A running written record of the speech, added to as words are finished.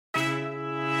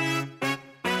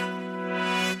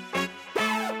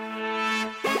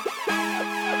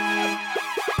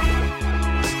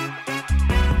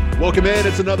Welcome in.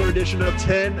 It's another edition of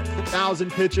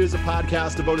 10,000 Pitches, a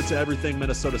podcast devoted to everything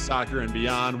Minnesota soccer and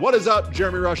beyond. What is up?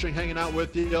 Jeremy Rushing hanging out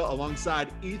with you alongside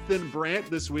Ethan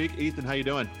Brandt this week. Ethan, how you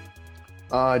doing?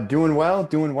 Doing well.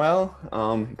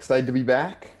 Excited to be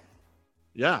back.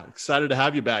 Yeah, excited to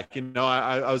have you back. You know,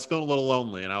 I was feeling a little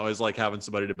lonely, and I always like having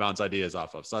somebody to bounce ideas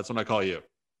off of. So that's when I call you.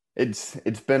 It's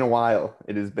been a while.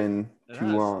 It has been too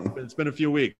long. It's been a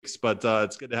few weeks, but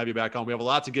it's good to have you back on. We have a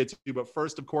lot to get to, but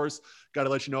first, of course, got to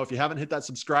let you know, if you haven't hit that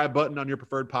subscribe button on your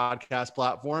preferred podcast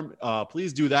platform,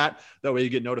 please do that. That way you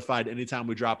get notified anytime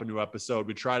we drop a new episode.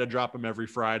 We try to drop them every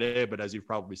Friday, but as you've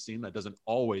probably seen, that doesn't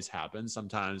always happen.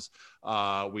 Sometimes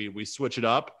we switch it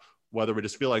up, whether we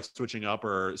just feel like switching up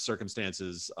or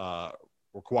circumstances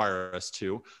require us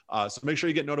to. So make sure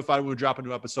you get notified when we drop a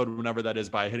new episode, whenever that is,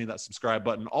 by hitting that subscribe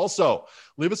button. Also,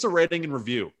 leave us a rating and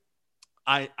review.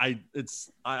 I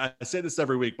say this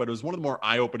every week, but it was one of the more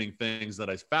eye-opening things that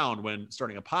I found when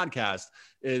starting a podcast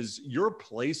is your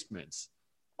placements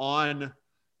on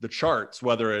the charts,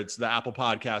 whether it's the Apple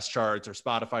Podcast charts or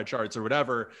Spotify charts or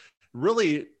whatever.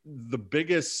 Really, the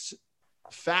biggest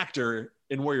factor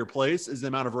in where you're placed is the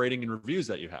amount of rating and reviews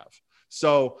that you have.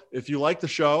 So if you like the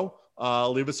show,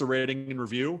 leave us a rating and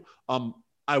review.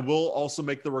 I will also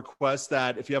make the request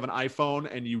that if you have an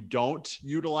iPhone and you don't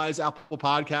utilize Apple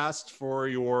Podcasts for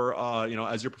your,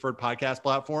 as your preferred podcast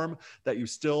platform, that you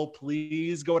still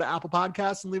please go to Apple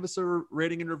Podcasts and leave us a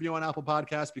rating and review on Apple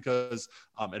Podcasts, because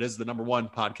it is the number one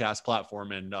podcast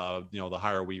platform. And, the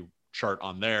higher we chart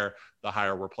on there, the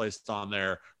higher we're placed on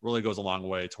there, really goes a long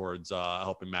way towards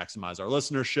helping maximize our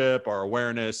listenership, our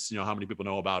awareness, how many people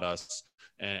know about us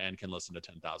and can listen to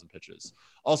 10,000 Pitches.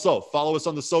 Also, follow us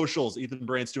on the socials. Ethan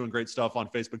Brandt's doing great stuff on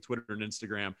Facebook, Twitter, and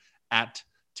Instagram at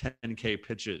 10K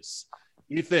Pitches.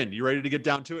 Ethan, you ready to get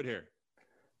down to it here?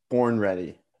 Born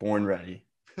ready.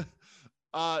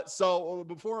 So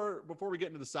before we get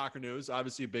into the soccer news,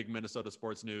 obviously big Minnesota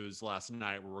sports news last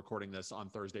night. We're recording this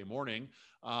on Thursday morning.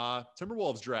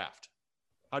 Timberwolves draft.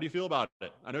 How do you feel about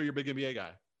it? I know you're a big NBA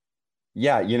guy.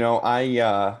 Yeah,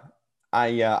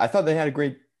 I thought they had a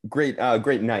great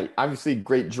night. Obviously,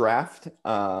 great draft.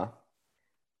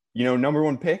 Number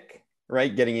one pick,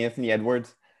 right? Getting Anthony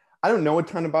Edwards. I don't know a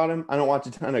ton about him. I don't watch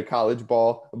a ton of college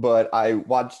ball, but I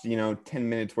watched 10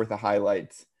 minutes worth of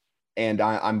highlights, and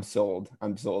I'm sold.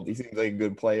 He seems like a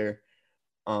good player.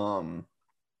 And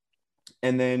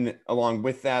then along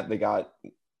with that, they got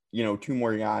two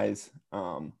more guys.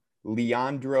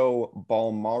 Leandro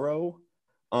Balmaro.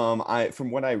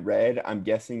 From what I read, I'm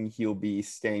guessing he'll be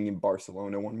staying in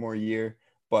Barcelona one more year,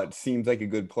 but seems like a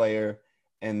good player.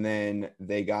 And then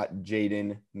they got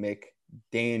Jaden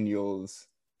McDaniels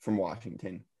from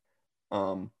Washington.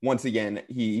 Once again,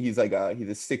 he's a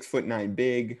 6'9"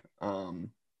 big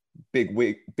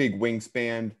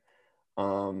wingspan.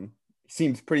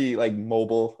 Seems pretty like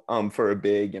mobile for a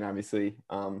big, and obviously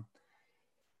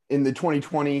in the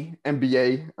 2020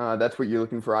 NBA, that's what you're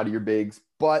looking for out of your bigs.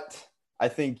 But I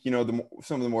think, some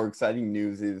of the more exciting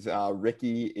news is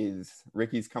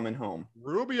Ricky's coming home.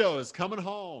 Rubio is coming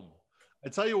home. I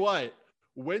tell you what,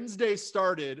 Wednesday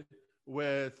started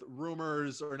with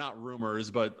rumors, or not rumors,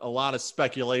 but a lot of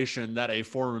speculation that a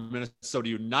former Minnesota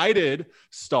United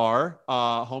star,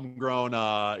 homegrown,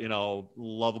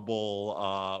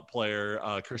 lovable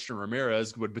player, Christian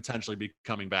Ramirez, would potentially be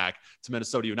coming back to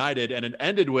Minnesota United. And it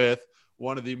ended with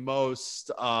one of the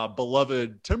most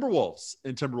beloved Timberwolves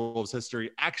in Timberwolves history,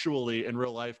 actually in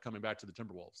real life, coming back to the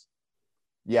Timberwolves.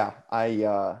 Yeah,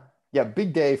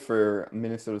 big day for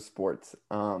Minnesota sports.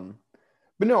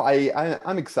 But no,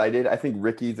 I'm excited. I think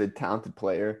Ricky's a talented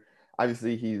player.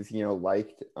 Obviously, he's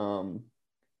liked.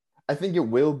 I think it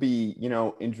will be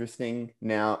interesting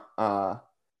now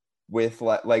with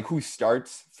like who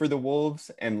starts for the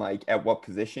Wolves and like at what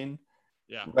position.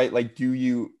 Yeah. Right. Like, do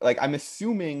you I'm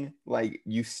assuming like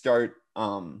you start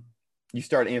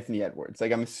Anthony Edwards.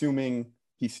 Like, I'm assuming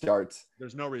he starts.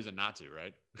 There's no reason not to,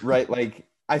 right? Right. Like,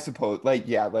 I suppose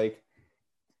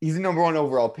he's the number one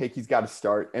overall pick. He's got to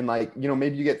start. And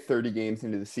maybe you get 30 games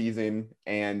into the season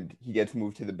and he gets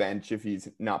moved to the bench if he's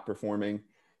not performing.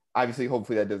 Obviously,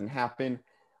 hopefully that doesn't happen.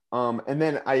 And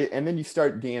then you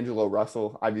start D'Angelo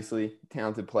Russell, obviously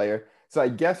talented player. So I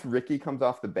guess Ricky comes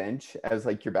off the bench as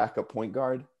like your backup point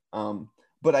guard.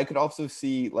 But I could also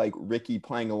see like Ricky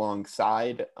playing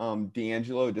alongside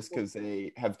D'Angelo, just because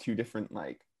they have two different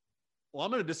like. Well,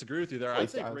 I'm going to disagree with you there. I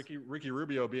think Ricky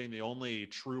Rubio, being the only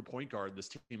true point guard this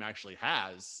team actually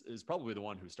has, is probably the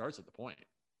one who starts at the point.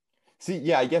 See,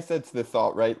 yeah, I guess that's the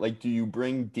thought, right? Like, do you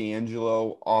bring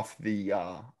D'Angelo off the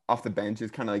bench as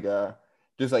kind of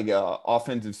like a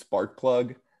offensive spark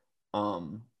plug?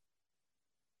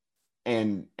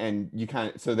 and you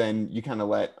kind of, so then you kind of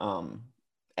let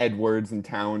Edwards and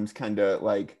Towns kind of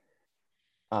like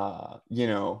you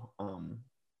know,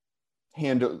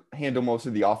 handle most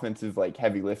of the offensive like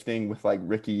heavy lifting with like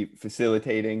Ricky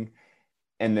facilitating,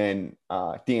 and then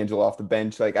D'Angelo off the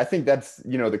bench. Like I think that's,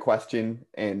 you know, the question.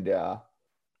 And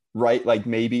right, like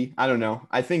maybe, I don't know.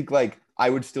 I think like I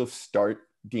would still start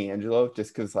D'Angelo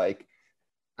just because like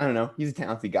I don't know, he's a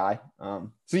talented guy.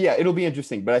 So yeah, it'll be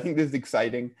interesting. But I think this is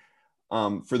exciting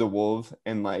for the Wolves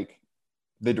and like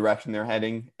the direction they're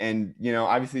heading. And you know,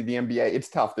 obviously the NBA, it's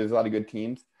tough. There's a lot of good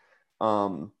teams.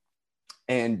 Um,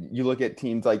 and you look at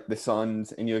teams like the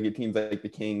Suns and you look at teams like the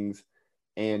Kings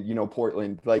and, you know,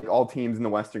 Portland, like all teams in the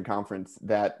Western Conference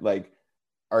that like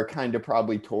are kind of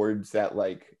probably towards that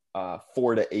like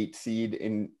 4 to 8 seed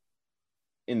in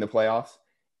the playoffs.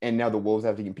 And now the Wolves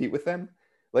have to compete with them.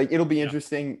 Like it'll be Yeah.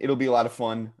 interesting. It'll be a lot of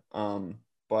fun.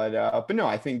 But no,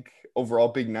 I think overall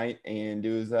big night, and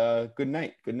it was a good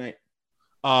night. Good night.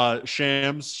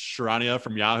 Shams Charania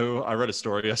from Yahoo. I read a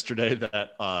story yesterday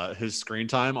that his screen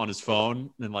time on his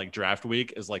phone in like draft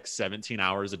week is like 17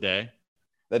 hours a day.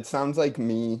 That sounds like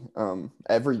me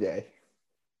every day.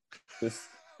 Just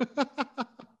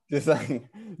just like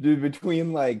dude,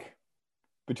 between my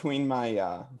between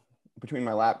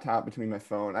my laptop, between my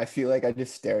phone, I feel like I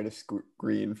just stare at a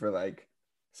screen for like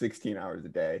 16 hours a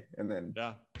day and then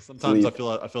Yeah, sometimes sleep.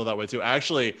 I feel that way too.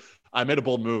 Actually, I made a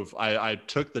bold move. I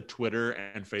took the Twitter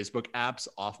and Facebook apps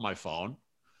off my phone.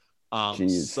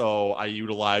 Jeez. So I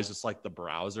utilize just like the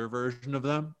browser version of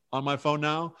them on my phone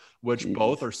now, which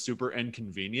both Jeez. are super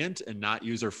inconvenient and not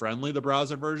user friendly, the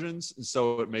browser versions. And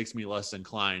so it makes me less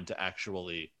inclined to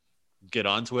actually get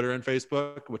on Twitter and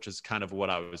Facebook, which is kind of what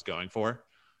I was going for.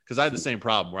 Because I had the same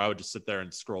problem where I would just sit there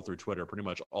and scroll through Twitter pretty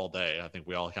much all day. I think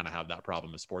we all kind of have that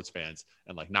problem as sports fans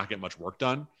and like not get much work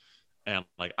done. And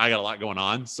like I got a lot going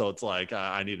on. So it's like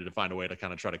I needed to find a way to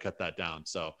kind of try to cut that down.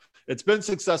 So it's been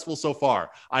successful so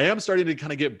far. I am starting to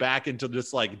kind of get back into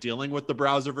just like dealing with the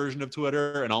browser version of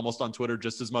Twitter and almost on Twitter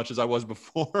just as much as I was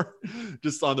before,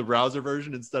 just on the browser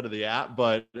version instead of the app.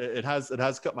 But it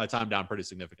has cut my time down pretty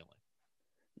significantly.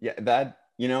 Yeah, that,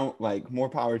 you know, like more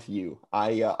power to you.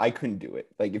 I couldn't do it.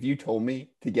 Like if you told me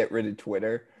to get rid of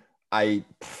Twitter,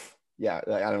 yeah,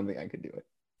 like, I don't think I could do it.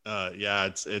 Yeah,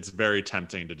 it's very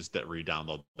tempting to just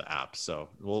re-download the app. So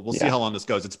we'll see Yeah. how long this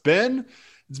goes. It's been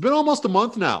almost a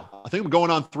month now. I think I'm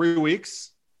going on 3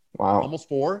 weeks, Wow. almost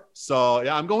 4. So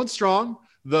yeah, I'm going strong.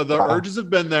 The Wow. urges have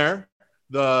been there,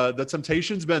 the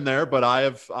temptation's been there, but I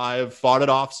have fought it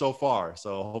off so far.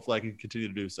 So hopefully I can continue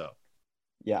to do so.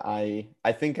 Yeah,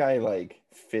 I think I like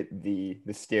fit the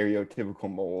stereotypical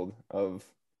mold of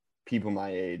people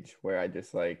my age where I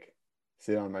just like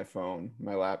sit on my phone,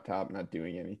 my laptop, not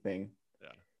doing anything. Yeah.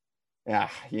 Yeah,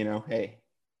 you know, hey,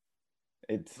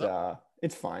 No,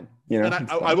 it's fine. You and know, I,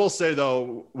 it's I fine. will say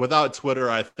though, without Twitter,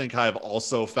 I think I've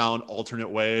also found alternate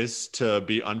ways to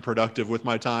be unproductive with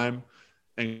my time,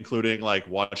 including like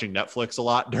watching Netflix a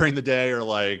lot during the day or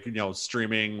like,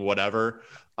 streaming whatever.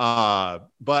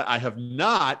 But I have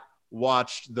not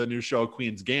watched the new show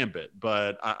Queen's Gambit,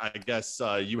 but I guess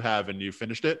you have and you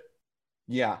finished it.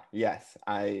 Yeah, yes.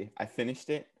 I finished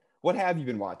it. What have you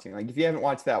been watching? Like if you haven't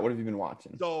watched that, what have you been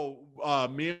watching? So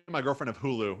me and my girlfriend have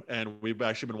Hulu, and we've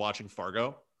actually been watching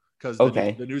Fargo because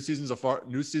Okay. the new season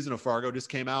of Fargo just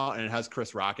came out, and it has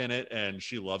Chris Rock in it, and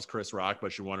she loves Chris Rock,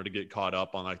 but she wanted to get caught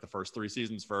up on like the first 3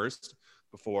 seasons first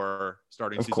before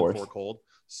starting Of season 4 course. cold.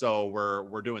 So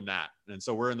we're doing that, and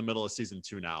so we're in the middle of season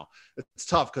 2 now. It's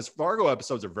tough because Fargo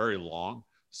episodes are very long,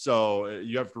 so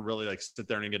you have to really like sit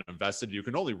there and get invested. You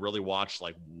can only really watch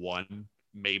like one,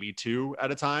 maybe two at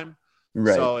a time.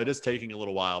 Right. So it is taking a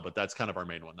little while, but that's kind of our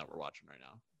main one that we're watching right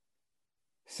now.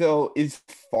 So is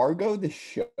Fargo the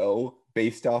show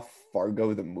based off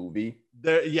Fargo the movie?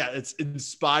 Yeah, it's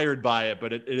inspired by it,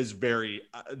 but it is very,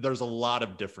 there's a lot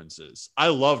of differences. I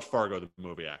loved Fargo, the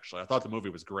movie, actually. I thought the movie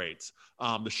was great.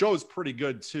 The show is pretty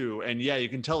good too. And yeah, you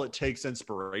can tell it takes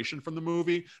inspiration from the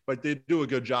movie, but they do a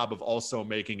good job of also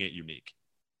making it unique.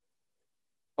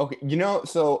 Okay, you know,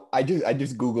 so I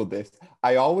just Googled this.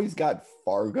 I always got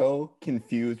Fargo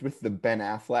confused with the Ben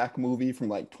Affleck movie from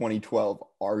like 2012,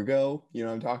 Argo. You know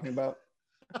what I'm talking about?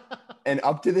 And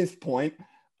up to this point,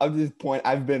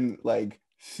 I've been like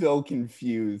so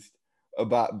confused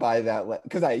about by that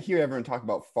because I hear everyone talk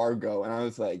about Fargo, and I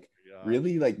was like, Gosh.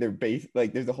 really? Like they're based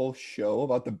like there's a whole show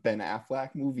about the Ben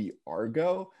Affleck movie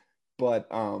Argo, but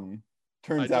I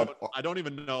turns don't out I don't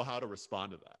even know how to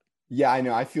respond to that. yeah, I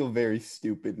know. I feel very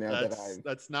stupid now that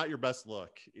That's not your best look,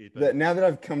 Ethan. now that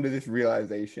I've come to this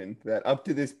realization that up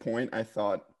to this point I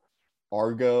thought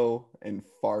Argo and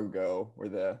Fargo were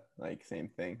the like same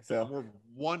thing. So we're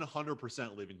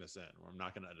 100% leaving this in. I'm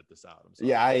not going to edit this out. I'm sorry.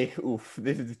 Yeah,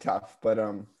 this is tough, but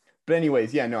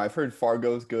anyways, yeah, no, I've heard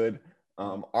Fargo's good.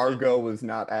 Argo was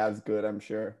not as good, I'm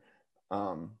sure.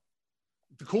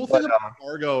 The cool thing about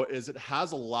Fargo is it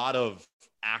has a lot of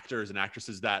actors and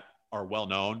actresses that are well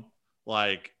known.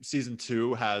 Like season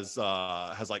 2 has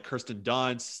like Kirsten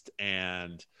Dunst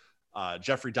and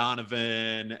Jeffrey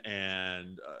Donovan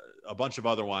and a bunch of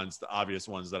other ones, the obvious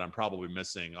ones that I'm probably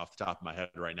missing off the top of my head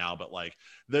right now. But like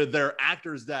they're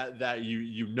actors that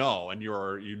you know and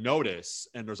you notice,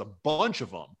 and there's a bunch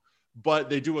of them, but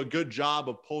they do a good job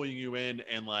of pulling you in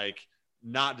and like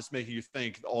not just making you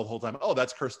think all the whole time, oh,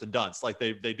 that's Kirsten Dunst. Like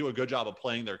they do a good job of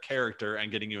playing their character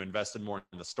and getting you invested more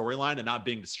in the storyline and not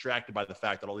being distracted by the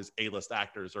fact that all these A-list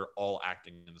actors are all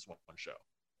acting in this one show.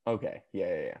 Okay.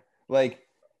 Yeah. Like,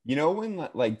 you know, when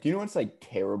like, do you know what's like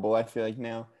terrible? I feel like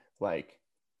now, like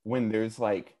when there's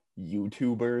like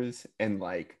YouTubers and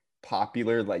like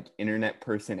popular like internet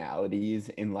personalities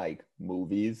in like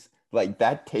movies, like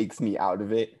that takes me out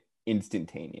of it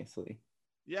instantaneously.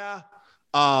 Yeah.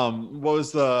 What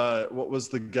was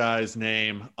the guy's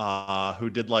name who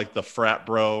did like the frat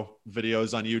bro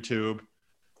videos on YouTube,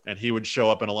 and he would show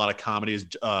up in a lot of comedies,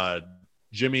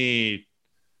 Jimmy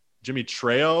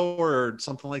Trejo or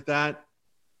something like that.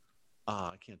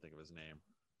 I can't think of his name.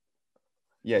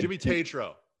 Yeah, Jimmy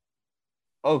Tatro.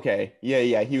 Okay.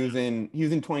 Yeah. He was in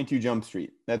 22 Jump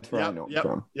Street. That's where I know him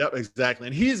from. Yep, exactly.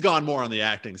 And he's gone more on the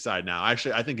acting side now.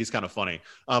 Actually, I think he's kind of funny.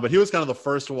 But he was kind of the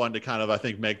first one to kind of, I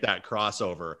think, make that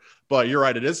crossover. But you're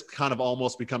right. It is kind of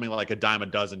almost becoming like a dime a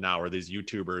dozen now, where these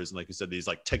YouTubers and, like you said, these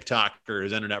like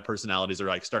TikTokers, internet personalities are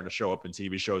like starting to show up in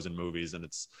TV shows and movies. And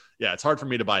it's hard for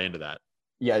me to buy into that.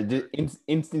 Yeah,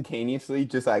 instantaneously,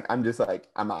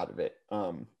 I'm out of it.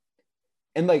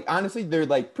 And like honestly, they're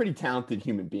like pretty talented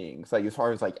human beings, like as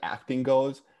far as like acting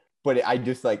goes. But I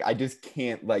just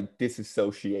can't like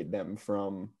disassociate them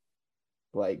from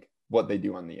like what they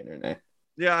do on the internet.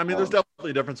 Yeah, I mean, there's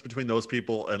definitely a difference between those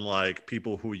people and like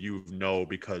people who you know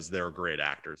because they're great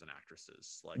actors and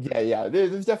actresses. Like, yeah,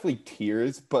 there's definitely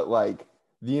tiers, but like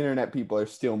the internet people are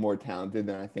still more talented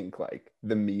than I think like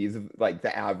the me's of like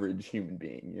the average human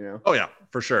being, you know? Oh yeah,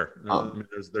 for sure. I mean,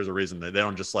 there's a reason they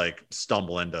don't just like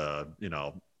stumble into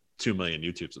 2 million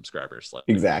YouTube subscribers. Like,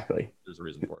 exactly. There's a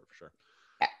reason for it for sure.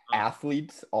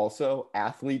 Athletes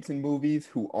in movies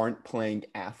who aren't playing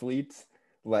athletes,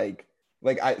 I've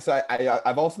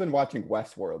also been watching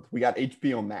Westworld. We got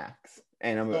HBO Max,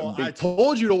 and I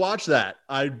told you to watch that.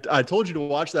 I told you to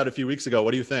watch that a few weeks ago.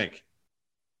 What do you think?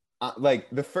 Like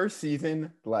the first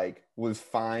season, like was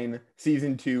fine.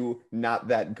 Season 2, not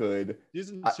that good.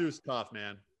 Season 2 is tough,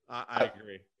 man. I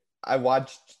agree. I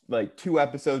watched like 2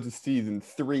 episodes of season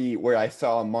 3 where I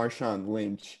saw Marshawn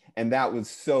Lynch, and that was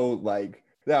so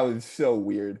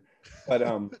weird.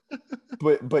 But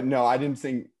but no, I didn't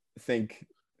think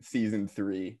season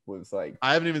 3 was like.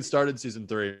 I haven't even started season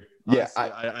 3. Yeah,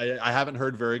 I haven't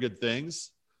heard very good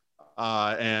things.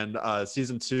 And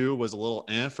season 2 was a little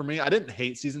for me. I didn't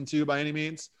hate season 2 by any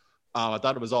means. I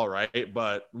thought it was all right,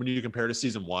 but when you compare to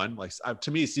season 1, like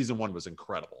to me, season 1 was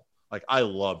incredible. Like I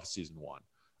loved season 1.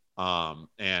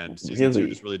 And season 2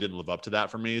 just really didn't live up to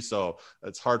that for me. So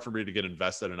it's hard for me to get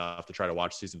invested enough to try to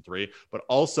watch season 3. But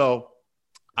also,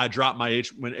 I dropped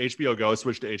when HBO Go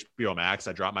switched to HBO Max,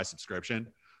 I dropped my subscription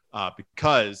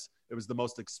because it was the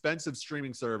most expensive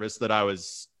streaming service that I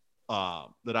was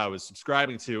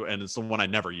subscribing to, and it's the one I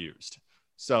never used.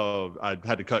 So I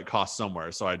had to cut costs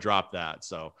somewhere, so I dropped that.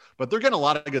 So, but they're getting a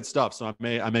lot of good stuff, so I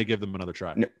may give them another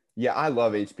try. Yeah, I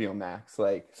love HBO Max.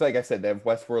 Like I said, they have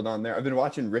Westworld on there. I've been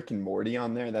watching Rick and Morty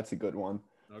on there. That's a good one.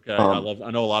 Okay,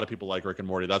 I know a lot of people like Rick and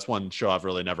Morty. That's one show I've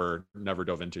really never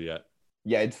dove into yet.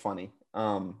 Yeah, it's funny.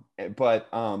 But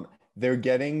they're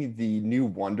getting the new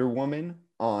Wonder Woman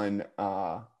on.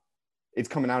 It's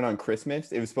coming out on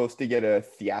Christmas. It was supposed to get a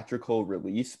theatrical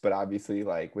release, but obviously,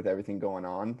 like with everything going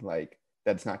on, like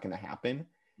that's not going to happen.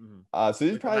 Mm-hmm. So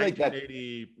this is probably like that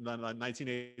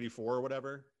 1984 or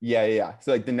whatever. Yeah.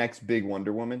 So like the next big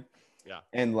Wonder Woman. Yeah.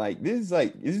 And like I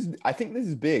think this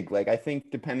is big. Like I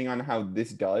think depending on how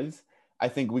this does, I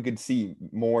think we could see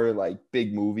more like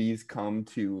big movies come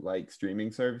to like streaming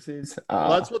services.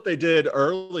 Well, that's what they did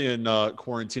early in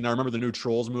quarantine. I remember the new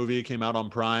Trolls movie came out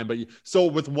on Prime. But so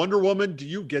with Wonder Woman, do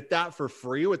you get that for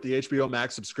free with the HBO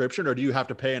Max subscription, or do you have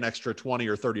to pay an extra $20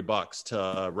 or $30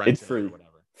 to rent it's free. Or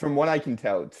whatever? From what I can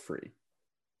tell, it's free.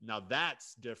 Now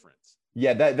that's different.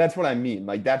 Yeah, that's what I mean.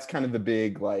 Like that's kind of the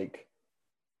big like,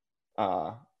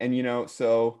 and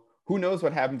so. Who knows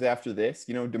what happens after this?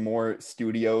 Do more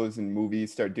studios and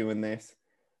movies start doing this?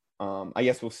 I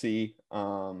guess we'll see.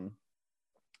 Also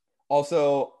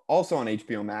on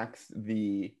HBO Max,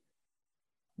 the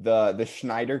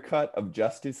Schneider cut of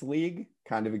Justice League,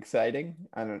 kind of exciting.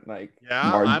 I don't like.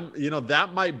 Yeah,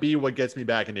 that might be what gets me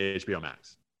back into HBO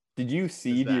Max. Did you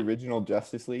see the original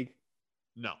Justice League?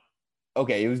 No.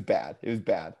 Okay, it was bad. It was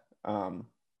bad. And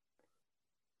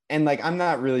like I'm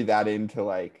not really that into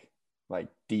like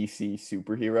DC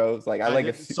superheroes. Like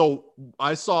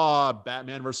I saw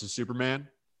Batman versus Superman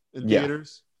in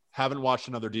theaters. Haven't watched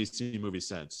another DC movie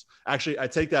since. Actually, I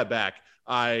take that back.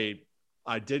 I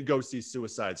did go see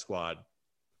Suicide Squad.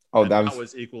 Oh, that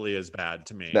was equally as bad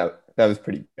to me. That was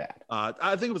pretty bad.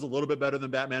 I think it was a little bit better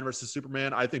than Batman versus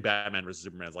Superman. I think Batman versus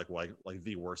Superman is like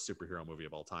the worst superhero movie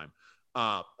of all time.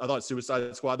 I thought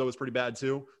Suicide Squad though was pretty bad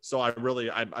too. So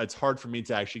it's hard for me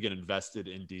to actually get invested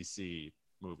in DC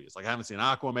movies. Like I haven't seen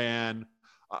Aquaman.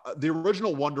 The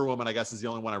original Wonder Woman, I guess, is the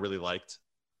only one I really liked.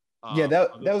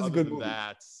 That was a good movie.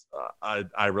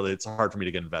 It's hard for me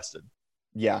to get invested.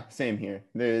 Yeah, same here.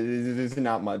 There's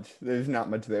not much. There's not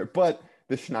much there. But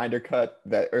the Schneider cut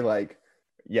the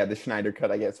Schneider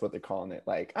cut, I guess what they're calling it.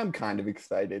 Like, I'm kind of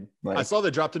excited. Like, I saw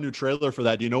they dropped a new trailer for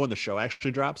that. Do you know when the show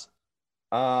actually drops?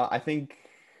 I think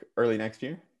early next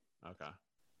year. Okay.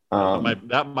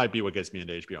 That might be what gets me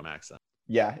into HBO Max then.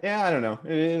 Yeah, I don't know.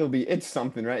 It's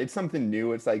something, right? It's something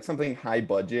new. It's like something high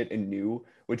budget and new,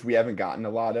 which we haven't gotten a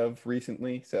lot of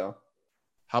recently. So,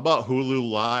 how about Hulu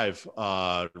Live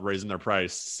raising their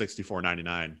price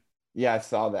 $64.99? Yeah, I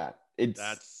saw that.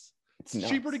 It's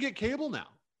cheaper to get cable now.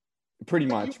 Pretty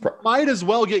much. You might as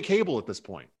well get cable at this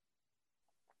point.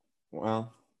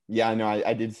 Well, yeah, I know.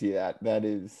 I did see that. That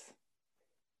is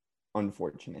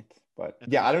unfortunate. But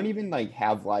yeah, I don't even like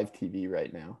have live TV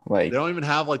right now. Like they don't even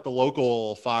have like the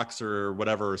local Fox or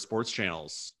whatever sports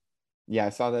channels. Yeah, I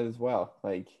saw that as well.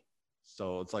 Like,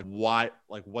 so it's like, why?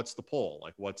 Like, what's the pull?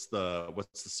 Like, what's the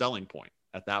selling point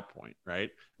at that point?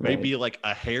 Right? Maybe like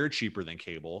a hair cheaper than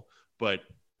cable, but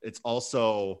it's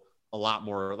also a lot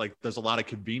more like there's a lot of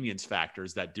convenience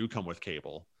factors that do come with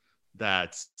cable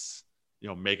that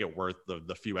make it worth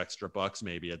the few extra bucks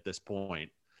maybe at this point.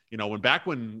 Back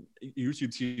when YouTube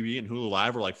TV and Hulu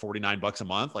Live were like $49 a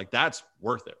month, like that's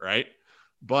worth it, right?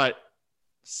 But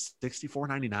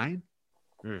 $64.99,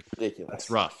 ridiculous. That's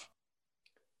rough.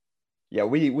 Yeah,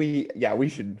 we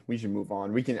should move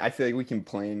on. I feel like we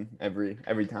complain every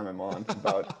time I'm on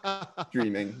about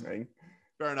streaming, right?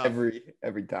 Fair enough.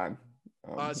 Every time.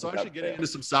 So actually getting into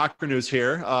some soccer news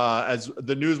here, as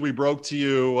the news we broke to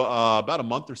you about a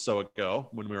month or so ago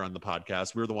when we were on the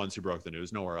podcast, we were the ones who broke the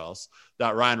news, nowhere else,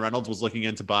 that Ryan Reynolds was looking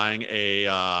into buying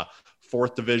a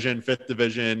fifth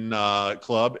division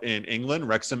club in England,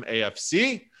 Wrexham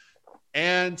AFC,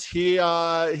 and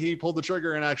he pulled the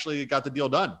trigger and actually got the deal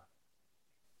done.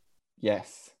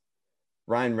 Yes,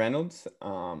 Ryan Reynolds,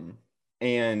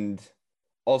 and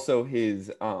also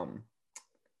his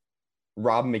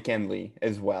Rob McEnley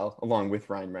as well, along with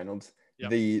Ryan Reynolds. Yep.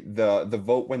 The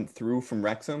vote went through from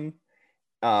Wrexham,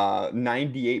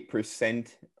 98%,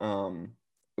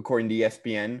 according to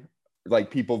ESPN.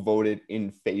 Like people voted in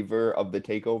favor of the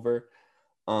takeover.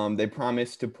 They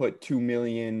promised to put 2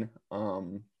 million,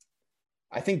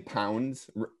 I think pounds,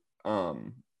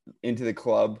 into the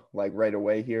club like right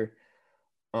away here.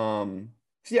 So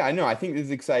yeah, I know. I think this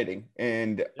is exciting,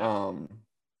 and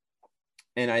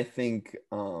I think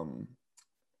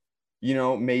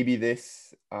maybe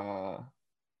this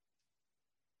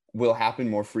will happen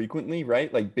more frequently,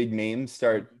 right? Like big names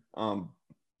start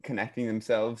connecting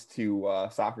themselves to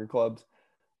soccer clubs.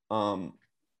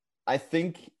 I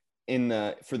think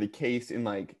for the case in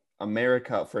like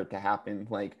America, for it to happen,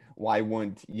 like why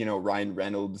wouldn't Ryan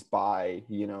Reynolds buy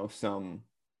some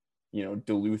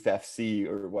Duluth FC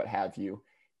or what have you?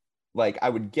 Like I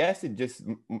would guess it just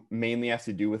mainly has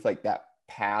to do with like that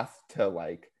path to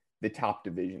like the top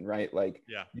division, right? Like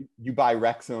you buy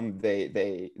Wrexham,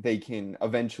 they can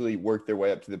eventually work their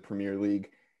way up to the Premier League.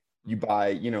 You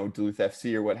buy Duluth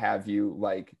FC or what have you,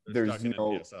 like there's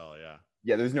no PSL,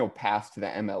 there's no path to the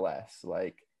MLS,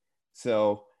 like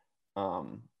so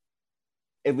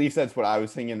at least that's what I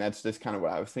was thinking. That's just kind of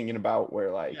what I was thinking about,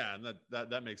 where like and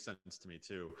that makes sense to me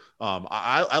too.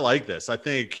 I like this. I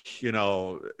think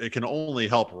it can only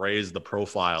help raise the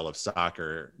profile of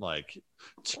soccer, like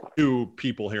to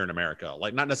people here in America.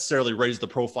 Like not necessarily raise the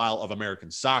profile of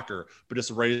American soccer, but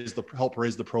just help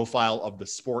raise the profile of the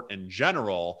sport in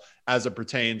general as it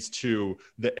pertains to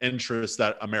the interests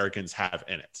that Americans have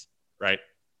in it. Right.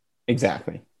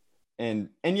 Exactly. And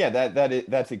yeah,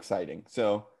 that's exciting.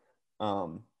 So.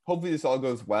 Hopefully this all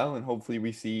goes well, and hopefully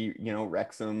we see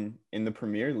Wrexham in the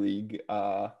Premier League.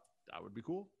 That would be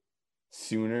cool.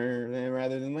 sooner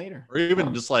rather than later. Or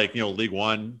even just like, League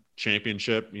One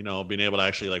championship, being able to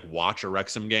actually like watch a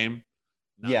Wrexham game,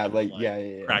 not Yeah, have to like like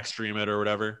yeah. crack stream it or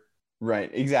whatever. Right,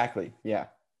 exactly. Yeah,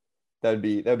 that'd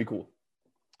be cool.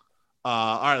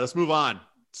 All right, let's move on.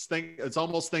 It's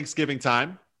almost Thanksgiving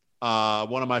time.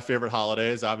 One of my favorite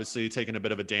holidays, obviously taking a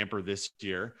bit of a damper this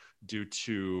year due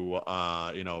to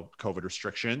COVID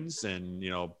restrictions and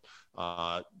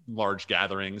large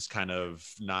gatherings kind of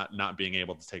not being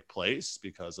able to take place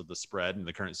because of the spread and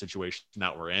the current situation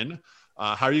that we're in.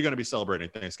 How are you going to be celebrating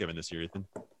Thanksgiving this year, Ethan?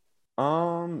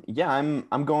 Yeah,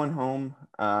 I'm going home.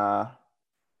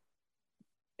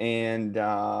 And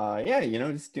yeah,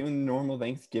 just doing normal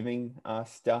Thanksgiving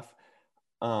stuff.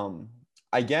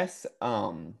 I guess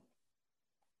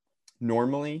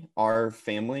normally our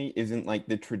family isn't like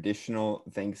the traditional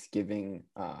Thanksgiving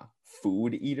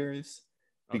food eaters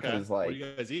Okay. because What do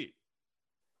you guys eat?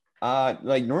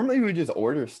 like normally we just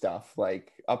order stuff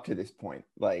like up to this point,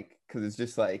 like because it's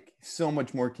just like so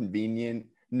much more convenient.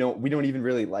 No, we don't even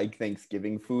really like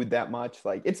Thanksgiving food that much.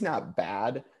 Like it's not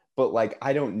bad, but like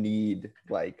I don't need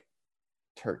like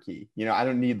turkey. I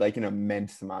don't need like an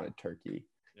immense amount of turkey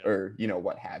Yeah. or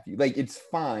what have you. Like it's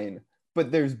fine,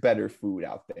 but there's better food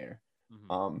out there.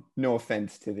 Mm-hmm. No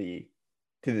offense to the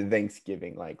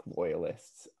Thanksgiving like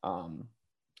loyalists.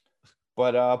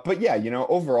 But yeah,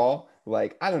 overall,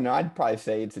 like I don't know, I'd probably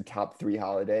say it's a top 3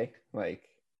 holiday. Like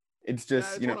it's Yeah,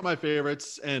 just, it's one of my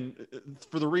favorites, and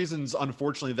for the reasons,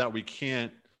 unfortunately, that we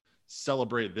can't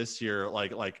celebrate this year.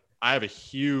 Like I have a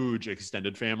huge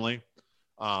extended family.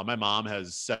 My mom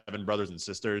has 7 brothers and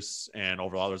sisters, and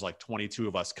overall, there's like 22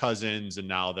 of us cousins, and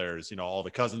now there's all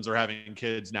the cousins are having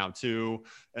kids now too,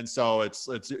 and so it's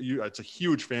a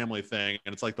huge family thing,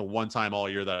 and it's like the one time all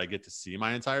year that I get to see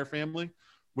my entire family,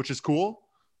 which is cool.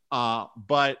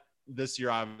 But this year,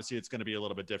 obviously, it's going to be a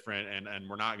little bit different, and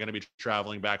we're not going to be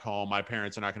traveling back home. My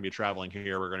parents are not going to be traveling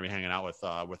here. We're going to be hanging out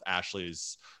with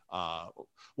Ashley's.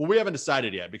 Well, we haven't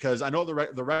decided yet because I know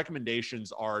the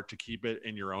recommendations are to keep it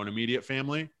in your own immediate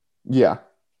family. yeah.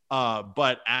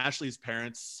 But Ashley's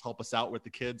parents help us out with the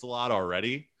kids a lot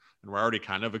already, and we're already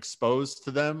kind of exposed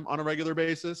to them on a regular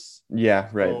basis. Yeah,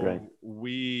 right, So right.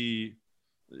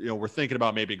 we're thinking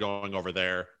about maybe going over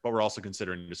there, but we're also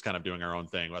considering just kind of doing our own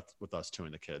thing with us two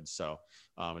and the kids. So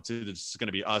it's either just going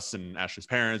to be us and Ashley's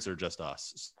parents or just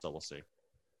us. So we'll see.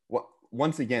 Well,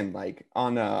 once again, like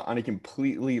on a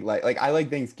completely like I like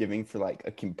Thanksgiving for like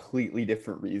a completely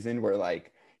different reason where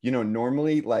like,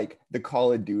 normally like the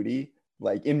Call of Duty,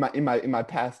 like in my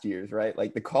past years, right?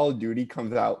 Like the Call of Duty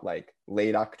comes out like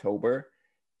late October.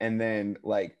 And then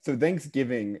like so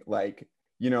Thanksgiving, like,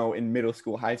 in middle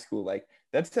school, high school, like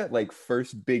that's that like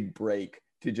first big break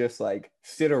to just like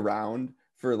sit around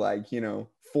for like,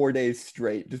 4 days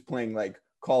straight, just playing like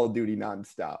Call of Duty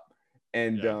nonstop.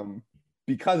 And Yeah.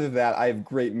 because of that, I have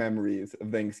great memories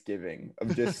of Thanksgiving,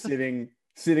 of just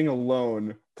sitting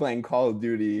alone playing Call of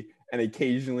Duty and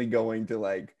occasionally going to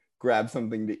like grab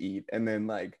something to eat and then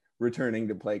like returning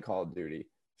to play Call of Duty.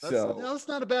 So That's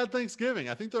not a bad Thanksgiving.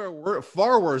 I think there are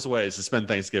far worse ways to spend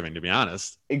Thanksgiving, to be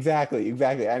honest. exactly.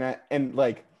 And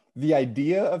like the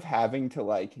idea of having to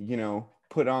like,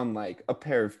 put on like a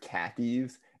pair of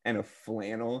khakis and a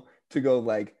flannel to go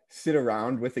like sit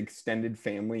around with extended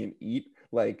family and eat,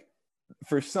 like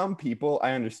for some people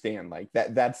I understand like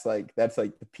that's like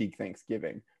the peak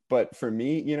Thanksgiving. But for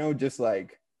me, just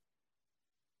like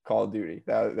Call of Duty,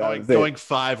 that was Going it.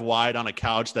 5 wide on a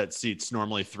couch that seats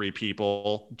normally 3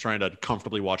 people, trying to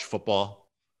comfortably watch football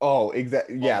Oh,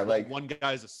 exactly. while, Yeah, while like one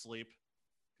guy's asleep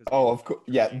because he's oh, on of course.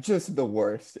 Yeah, turkey. just the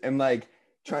worst. And like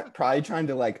probably trying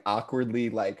to like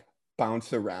awkwardly like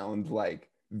bounce around like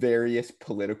various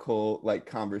political like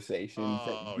conversations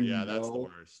that Oh yeah, that's the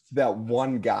worst. that That's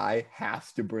one guy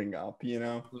has to bring up.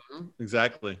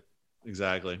 exactly.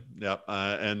 Yep.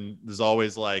 And there's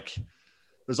always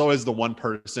the one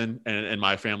person, and in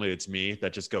my family, it's me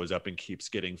that just goes up and keeps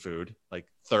getting food, like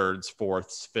thirds,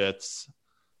 fourths, fifths,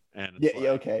 and Yeah, it's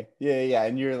yeah, like okay. Yeah.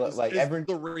 And you're is, like is everyone,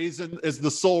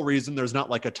 the sole reason there's not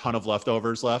like a ton of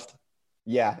leftovers left.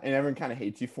 yeah, and everyone kind of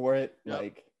hates you for it. Yep.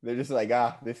 Like they're just like,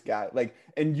 this guy. Like,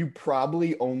 and you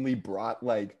probably only brought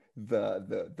like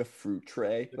the fruit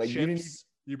tray. The Like you didn't even, chips.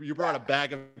 You brought yeah. a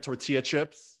bag of tortilla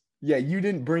chips. Yeah, you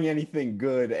didn't bring anything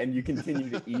good, and you continue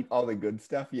to eat all the good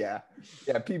stuff. Yeah,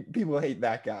 yeah. People hate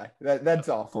that guy. That's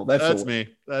awful. That's the That's worst.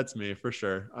 me. That's me for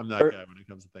sure. I'm that Or guy when it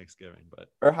comes to Thanksgiving, but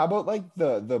or how about like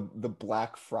the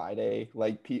Black Friday?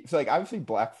 Like, so like obviously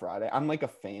Black Friday, I'm like a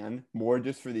fan more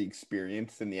just for the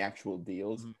experience than the actual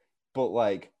deals. Mhm. But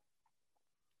like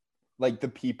the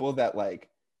people that like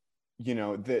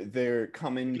they're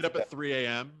coming Get to up at 3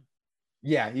 a.m.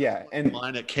 Yeah. And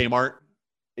line at Kmart.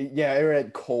 yeah, they're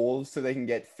at Kohl's so they can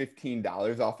get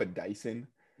 $15 off a Dyson.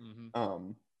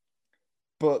 Mm-hmm.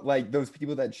 But like those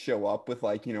people that show up with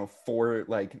like, four,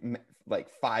 like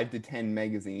 5 to 10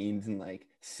 magazines and like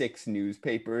 6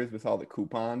 newspapers with all the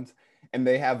coupons, and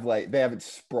they have it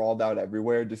sprawled out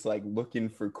everywhere, just like looking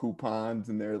for coupons,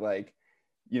 and they're like,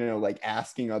 like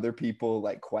asking other people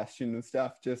like questions and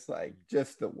stuff, just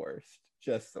the worst.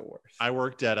 Just the worst. I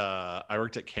worked at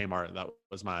Kmart. That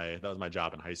was my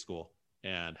job in high school,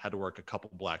 and had to work a couple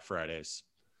Black Fridays.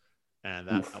 And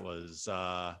that was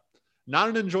not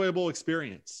an enjoyable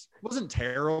experience. It wasn't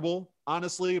terrible,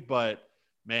 honestly, but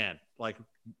man, like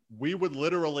we would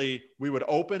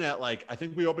open at like, I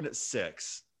think we opened at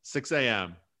 6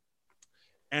 a.m.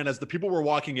 And as the people were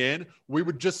walking in, we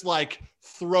would just like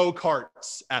throw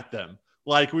carts at them.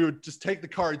 Like we would just take the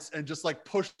carts and just like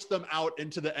push them out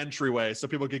into the entryway so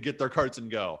people could get their carts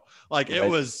and go. Like it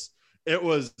was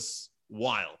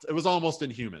wild. It was almost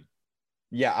inhuman.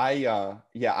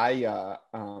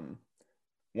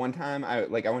 One time I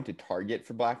went to Target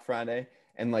for Black Friday,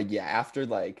 and like, after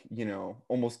like,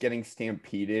 almost getting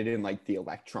stampeded in like the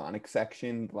electronic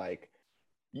section, like,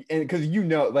 and because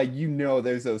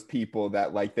there's those people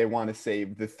that like they want to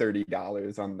save the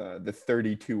 $30 on the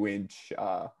 32-inch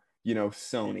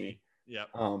Sony. Yeah.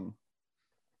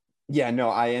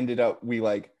 I ended up, we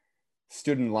like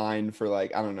stood in line for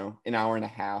like, I don't know, an hour and a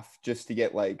half just to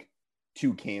get like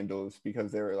 2 candles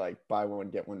because they were like buy one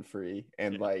get one free,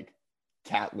 and like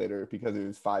cat litter because it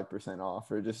was 5%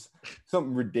 off, or just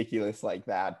something ridiculous like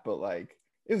that. But like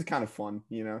it was kind of fun,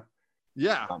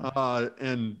 Yeah.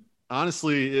 And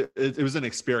honestly, it was an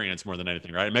experience more than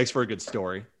anything, right? It makes for a good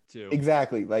story too.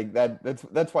 Exactly. Like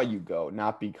that's why you go,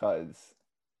 not because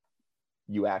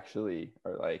you actually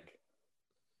are like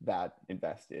that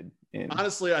invested in.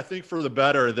 Honestly, I think for the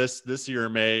better, this year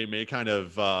may kind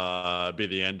of be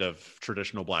the end of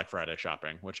traditional Black Friday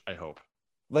shopping, which I hope.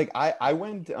 Like I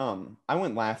went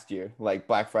last year, like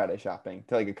Black Friday shopping,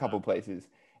 to like a couple places,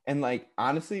 and like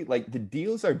honestly, like the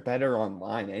deals are better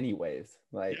online anyways.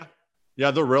 Like yeah,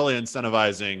 they're really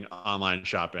incentivizing online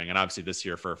shopping, and obviously this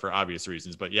year for obvious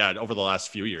reasons. But yeah, over the last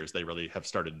few years, they really have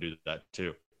started to do that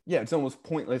too. Yeah, it's almost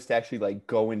pointless to actually like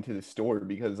go into the store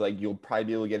because like you'll probably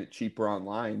be able to get it cheaper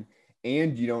online,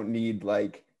 and you don't need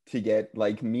like to get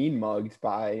like mean mugs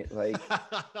by like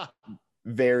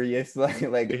various like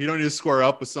you don't need to square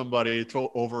up with somebody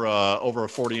over a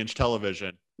 40-inch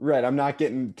television. Right, I'm not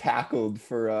getting tackled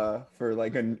for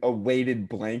like a weighted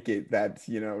blanket that's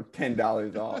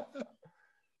 $10 off.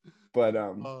 But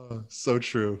so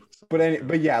true. But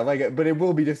it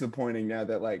will be disappointing now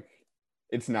that like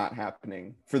it's not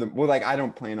happening for them. Well, like I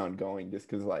don't plan on going just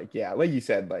because like you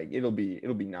said, like it'll be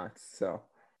nuts. So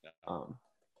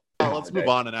let's move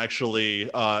on and actually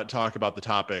talk about the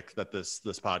topic that this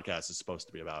podcast is supposed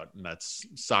to be about, and that's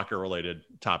soccer related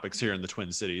topics here in the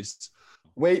Twin Cities.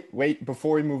 Wait,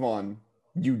 before we move on,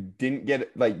 you didn't get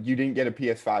a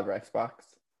PS5 or Xbox?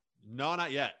 No,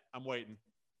 not yet. I'm waiting.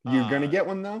 You're gonna get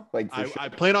one though? Like I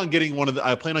plan on getting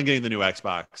I plan on getting the new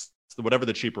Xbox, whatever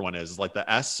the cheaper one is, like the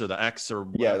S or the X or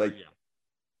whatever.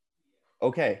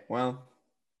 Okay, well,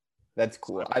 that's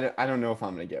cool. I don't know if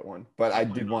I'm gonna get one, but I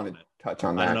did want to touch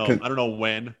on that. I don't know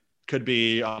when. Could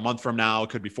be a month from now.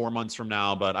 Could be 4 months from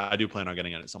now. But I do plan on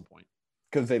getting it at some point.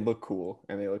 Because they look cool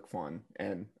and they look fun,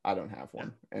 and I don't have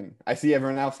one, and I see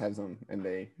everyone else has them, and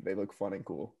they look fun and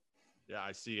cool. Yeah,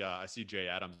 I see Jay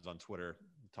Adams on Twitter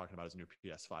talking about his new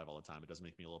PS5 all the time. It does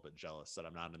make me a little bit jealous that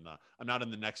I'm not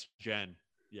in the next gen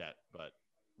yet, but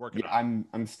working. Yeah,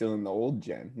 I'm still in the old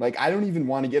gen. Like I don't even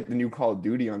want to get the new Call of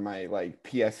Duty on my like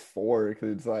PS4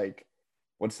 because it's like,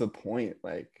 what's the point?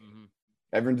 Like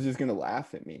everyone's just gonna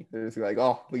laugh at me. They're just like,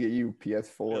 oh, look at you,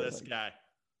 PS4. Look at this guy.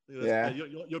 Yeah,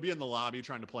 you'll be in the lobby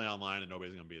trying to play online and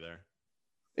nobody's gonna be there.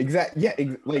 Exactly.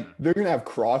 Yeah, like they're gonna have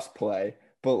cross play,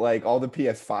 but like all the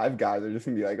PS5 guys are just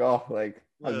gonna be like, oh, like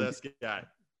look at this guy.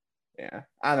 Yeah,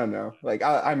 I don't know. Like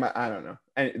I don't know.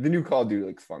 And the new Call of Duty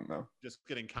looks fun though. Just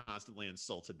getting constantly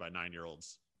insulted by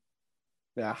 9-year-olds.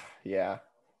 Yeah.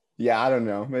 I don't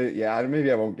know. Maybe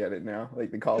I won't get it now.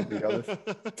 Like the Call of Duty others.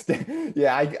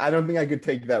 Yeah, I don't think I could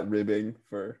take that ribbing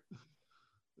for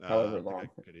however long.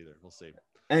 I could either. We'll see.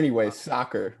 Anyway,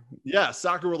 soccer. Yeah,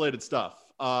 soccer related stuff.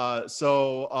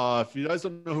 So if you guys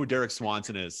don't know who Derek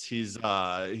Swanson is, he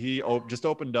just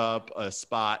opened up a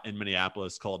spot in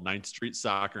Minneapolis called 9th Street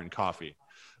Soccer and Coffee.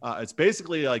 It's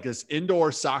basically like this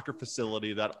indoor soccer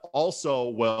facility that also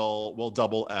will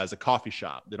double as a coffee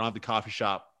shop. They don't have the coffee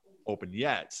shop open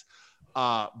yet,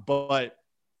 but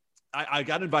I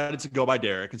got invited to go by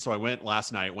Derek, and so I went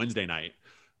last night, Wednesday night.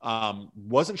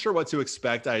 Wasn't sure what to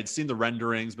expect. I had seen the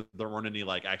renderings, but there weren't any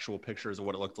like actual pictures of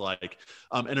what it looked like.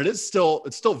 And it's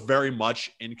still very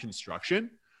much in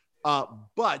construction.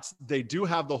 But they do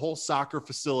have the whole soccer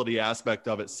facility aspect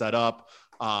of it set up.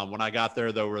 When I got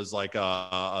there was like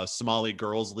a Somali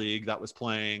girls league that was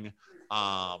playing,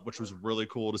 which was really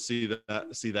cool to see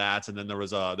that. And then there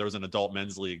was an adult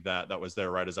men's league that was there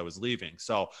right as I was leaving.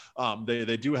 So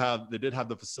they did have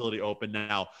the facility open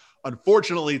now.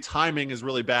 Unfortunately, timing is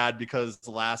really bad because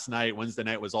Wednesday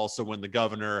night, was also when the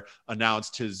governor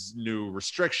announced his new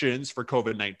restrictions for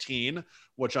COVID-19,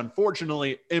 which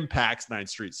unfortunately impacts 9th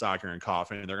Street Soccer and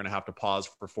Coffee. And they're going to have to pause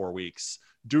for 4 weeks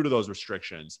due to those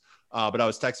restrictions. But I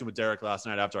was texting with Derek last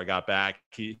night after I got back.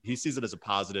 He sees it as a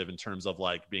positive in terms of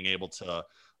like being able to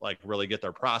like really get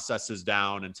their processes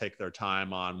down and take their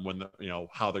time on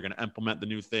how they're going to implement the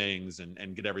new things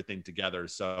and get everything together.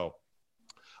 So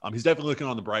he's definitely looking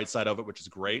on the bright side of it, which is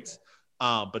great.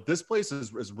 But this place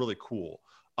is really cool.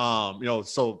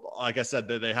 So like I said,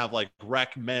 they have like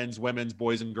rec, men's, women's,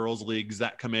 boys and girls leagues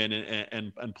that come in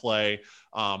and play.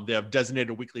 They have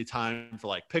designated weekly time for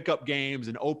like pickup games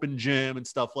and open gym and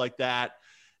stuff like that.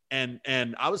 And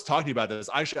I was talking about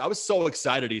this. I was so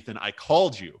excited, Ethan. I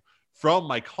called you from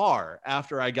my car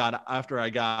after I got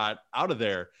out of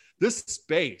there. This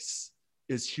space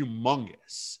is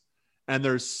humongous. And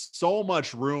there's so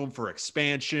much room for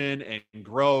expansion and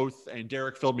growth. And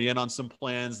Derek filled me in on some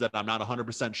plans that I'm not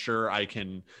 100% sure I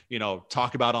can,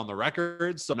 talk about on the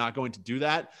record. So I'm not going to do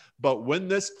that. But when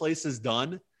this place is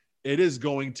done, it is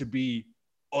going to be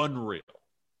unreal.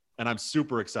 And I'm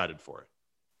super excited for it.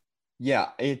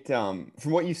 Yeah,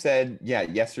 from what you said,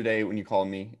 yesterday when you called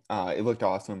me, it looked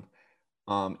awesome.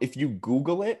 If you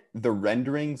Google it, the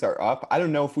renderings are up. I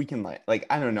don't know if we can like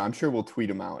I don't know. I'm sure we'll tweet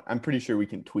them out. I'm pretty sure we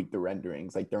can tweet the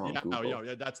renderings like they're on Google.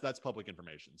 Yeah, that's public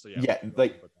information. So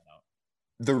like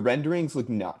the renderings look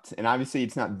nuts, and obviously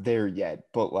it's not there yet,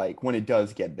 but like when it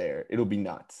does get there, it'll be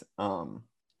nuts. It'll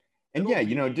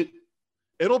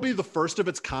be the first of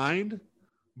its kind,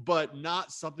 but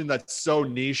not something that's so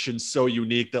niche and so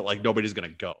unique that like nobody's gonna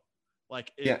go.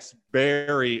 Like it's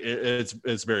very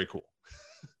cool.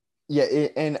 Yeah,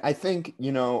 and I think,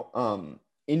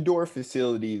 indoor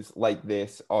facilities like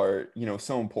this are,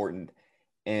 so important.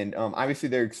 And obviously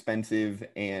they're expensive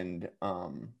and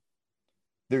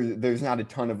there's not a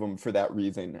ton of them for that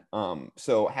reason.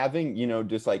 So having,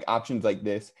 just like options like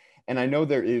this, and I know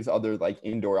there is other like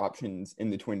indoor options in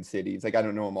the Twin Cities. Like I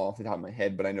don't know them all off the top of my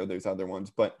head, but I know there's other ones.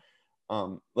 But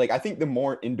I think the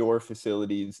more indoor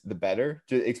facilities, the better,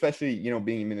 especially,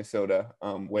 being in Minnesota,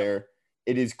 where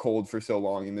it is cold for so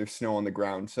long and there's snow on the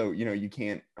ground. So, you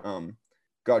can't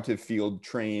go out to the field,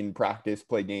 train, practice,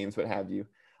 play games, what have you.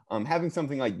 Having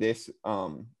something like this,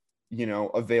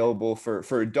 available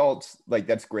for adults, like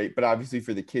that's great. But obviously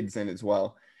for the kids then as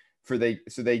well, so they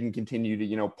can continue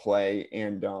to, play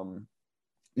and,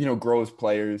 grow as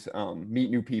players, meet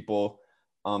new people.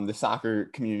 The soccer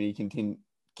community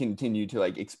continue to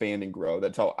like expand and grow.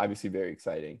 That's all obviously very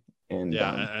exciting. And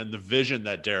and the vision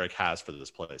that Derek has for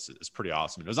this place is pretty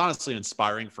awesome. It was honestly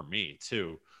inspiring for me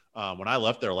too. When I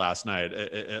left there last night,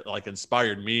 it like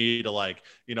inspired me to like,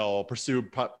 pursue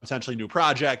potentially new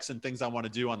projects and things I want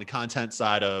to do on the content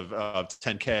side of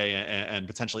 10K and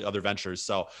potentially other ventures.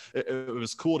 So it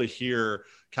was cool to hear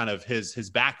kind of his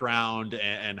background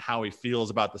and how he feels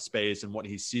about the space and what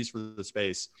he sees for the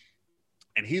space.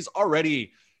 And he's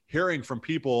already hearing from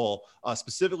people,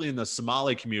 specifically in the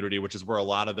Somali community, which is where a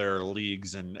lot of their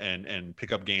leagues and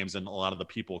pickup games and a lot of the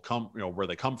people come, where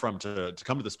they come from to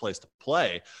come to this place to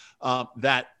play,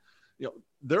 that,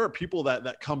 there are people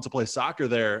that come to play soccer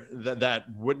there that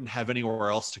wouldn't have anywhere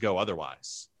else to go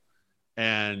otherwise.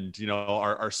 And,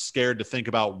 are scared to think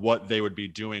about what they would be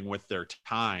doing with their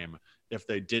time if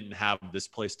they didn't have this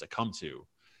place to come to.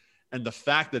 And the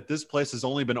fact that this place has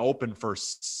only been open for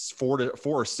 4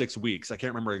 or 6 weeks, I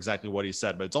can't remember exactly what he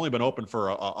said, but it's only been open for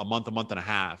a month and a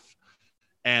half.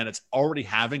 And it's already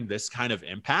having this kind of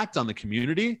impact on the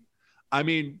community. I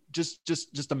mean,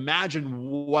 just imagine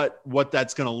what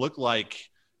that's going to look like,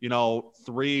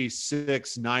 3,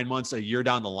 6, 9 months, a year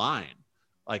down the line.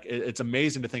 Like it's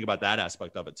amazing to think about that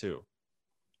aspect of it too.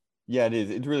 Yeah, it is.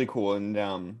 It's really cool. And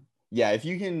if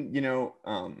you can,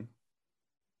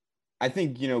 I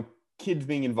think, kids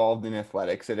being involved in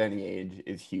athletics at any age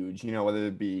is huge, whether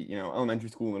it be,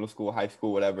 elementary school, middle school, high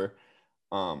school, whatever,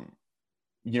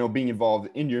 being involved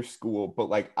in your school, but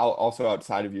like also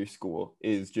outside of your school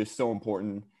is just so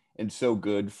important and so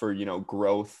good for,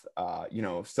 growth,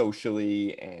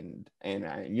 socially and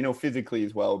physically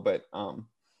as well. But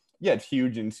it's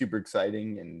huge and super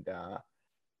exciting. And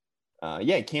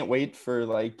yeah, can't wait for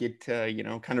like it to, you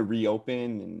know, kind of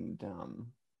reopen, and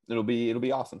it'll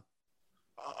be awesome.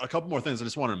 A couple more things I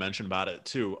just wanted to mention about it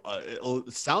too.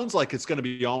 It sounds like it's going to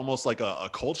be almost like a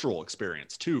cultural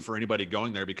experience too for anybody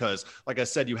going there, because like I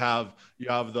said, you have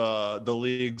the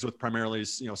leagues with primarily,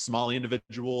 you know, Somali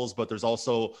individuals, but there's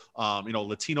also you know,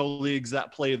 Latino leagues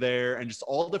that play there, and just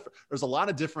all different. There's a lot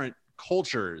of different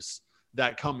cultures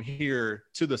that come here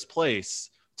to this place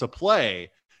to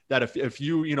play, that if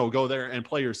you know, go there and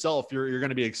play yourself, you're going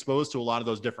to be exposed to a lot of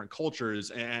those different cultures.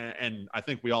 And I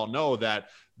think we all know that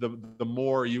the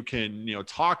more you can, you know,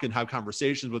 talk and have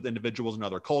conversations with individuals in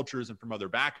other cultures and from other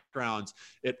backgrounds,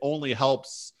 it only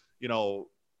helps, you know,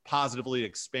 positively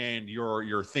expand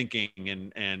your thinking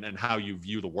and how you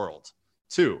view the world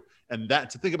too. And that,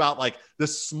 to think about like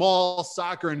this small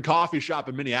soccer and coffee shop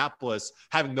in Minneapolis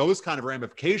having those kind of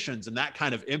ramifications and that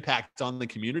kind of impact on the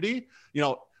community, you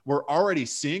know, we're already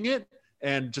seeing it.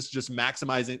 And just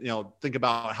maximizing, you know, think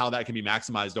about how that can be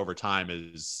maximized over time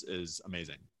is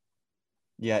amazing.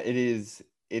 Yeah, it is.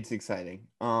 It's exciting.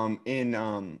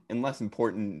 In less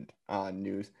important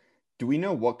news, do we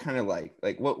know what kind of like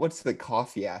what's the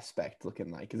coffee aspect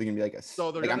looking like? Is it gonna be like a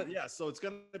So they're like gonna, yeah, so it's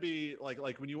gonna be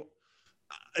like when you,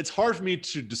 it's hard for me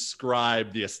to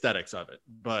describe the aesthetics of it,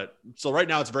 but so right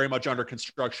now it's very much under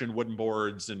construction, wooden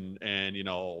boards and you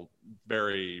know,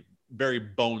 very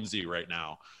bonesy right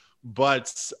now. But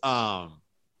so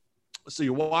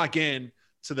you walk in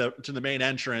to the main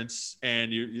entrance,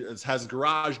 and it has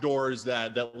garage doors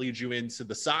that lead you into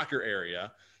the soccer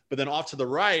area. But then off to the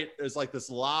right is like this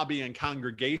lobby and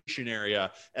congregation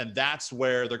area, and that's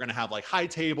where they're going to have like high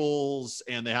tables,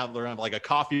 and they're going to have like a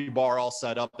coffee bar all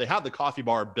set up. They have the coffee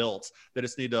bar built. They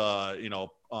just need to you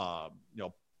know,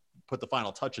 put the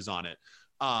final touches on it.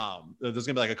 There's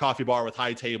gonna be like a coffee bar with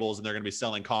high tables, and they're gonna be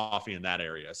selling coffee in that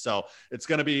area. So it's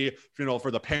gonna be, you know,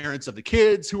 for the parents of the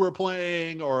kids who are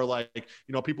playing, or like,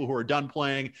 you know, people who are done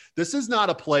playing. This is not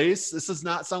a place. This does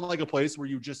not sound like a place where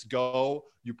you just go,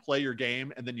 you play your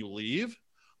game, and then you leave.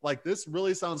 Like, this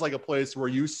really sounds like a place where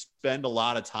you spend a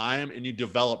lot of time and you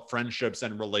develop friendships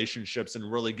and relationships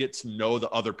and really get to know the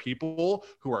other people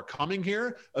who are coming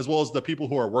here, as well as the people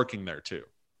who are working there too.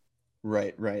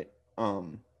 Right, right.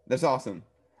 That's awesome.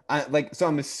 So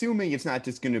I'm assuming it's not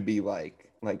just gonna be like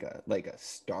a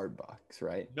Starbucks,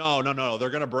 right? No. They're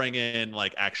gonna bring in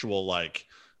like actual like,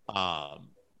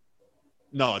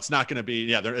 no, it's not gonna be.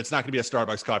 Yeah, it's not gonna be a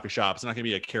Starbucks coffee shop. It's not gonna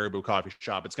be a Caribou coffee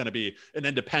shop. It's gonna be an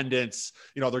independence.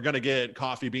 You know, they're gonna get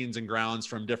coffee beans and grounds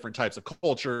from different types of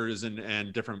cultures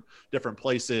and different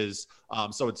places.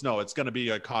 So it's gonna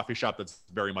be a coffee shop that's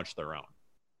very much their own.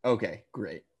 Okay,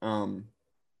 great.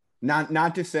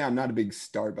 Not to say I'm not a big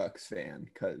Starbucks fan,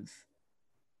 because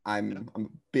I'm a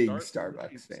big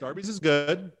Starbucks fan. Starbucks is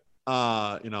good.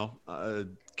 You know,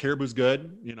 Caribou's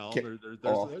good. You know,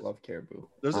 Love Caribou.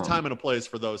 There's a time and a place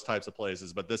for those types of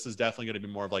places, but this is definitely going to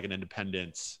be more of like an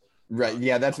independence. Right.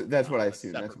 Yeah, that's what I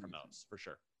assume. Separate from those, for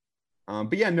sure.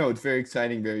 But yeah, no, it's very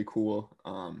exciting, very cool.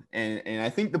 And I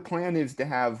think the plan is to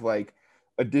have like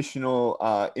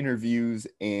additional interviews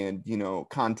and, you know,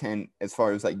 content as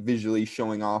far as like visually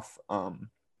showing off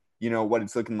you know, what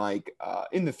it's looking like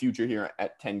in the future here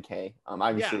at 10K.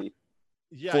 Obviously.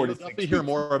 Yeah, you'll definitely hear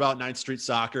more about 9th Street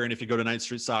Soccer, and if you go to 9th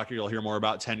Street Soccer, you'll hear more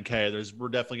about 10K. We're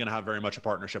definitely going to have very much a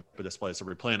partnership with this place, or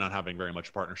we plan on having very much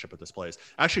a partnership with this place.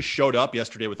 I actually showed up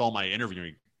yesterday with all my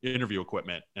interview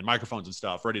equipment and microphones and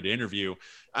stuff ready to interview,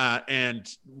 and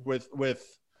with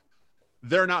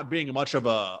there not being much of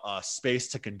a space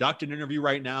to conduct an interview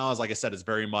right now, as like I said, it's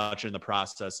very much in the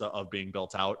process of being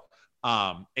built out.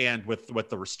 And with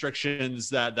the restrictions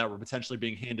that were potentially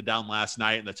being handed down last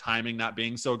night, and the timing not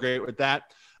being so great with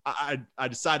that, I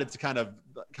decided to kind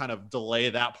of delay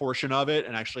that portion of it.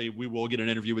 And actually, we will get an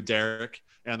interview with Derek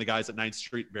and the guys at 9th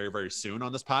Street very, very soon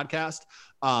on this podcast.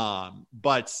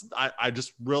 But I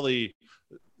just really,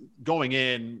 going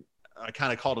in, I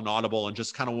kind of called an audible and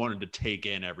just kind of wanted to take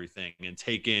in everything and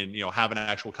you know, have an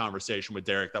actual conversation with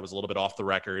Derek that was a little bit off the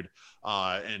record,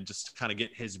 and just kind of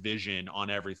get his vision on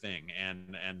everything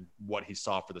and what he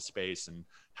saw for the space and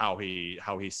how he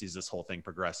sees this whole thing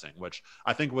progressing, which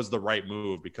I think was the right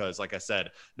move, because like I said,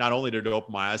 not only did it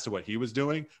open my eyes to what he was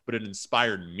doing, but it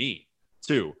inspired me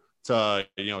too to,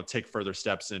 you know, take further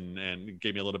steps and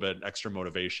gave me a little bit extra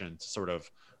motivation to sort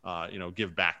of you know,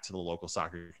 give back to the local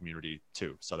soccer community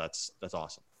too. So that's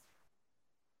awesome.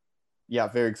 Yeah,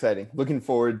 very exciting. Looking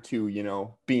forward to, you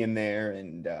know, being there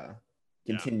and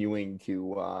continuing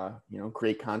to you know,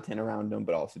 create content around them,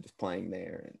 but also just playing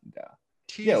there. And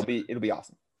yeah, it'll be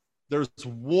awesome. There's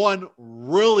one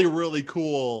really, really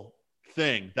cool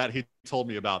thing that he told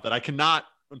me about that I cannot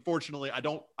unfortunately,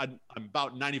 I'm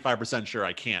about 95% sure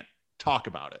I can't talk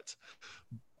about it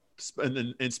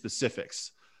in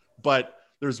specifics, but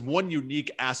there's one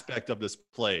unique aspect of this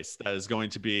place that is going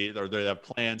to be, or they have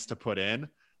plans to put in,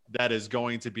 that is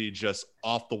going to be just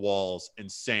off the walls,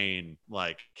 insane,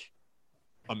 like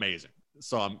amazing.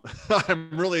 So I'm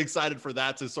I'm really excited for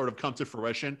that to sort of come to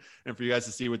fruition and for you guys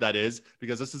to see what that is,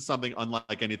 because this is something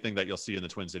unlike anything that you'll see in the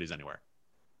Twin Cities anywhere.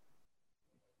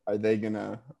 Are they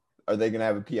gonna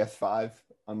have a PS5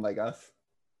 unlike us?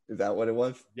 Is that what it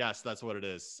was? Yes, that's what it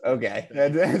is. Okay,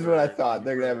 that's what I thought.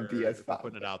 They're gonna have a PS5.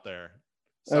 Putting it out there.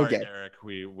 Sorry, okay. Derek.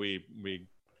 We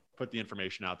put the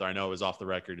information out there. I know it was off the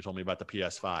record. You told me about the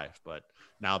PS5, but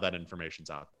now that information's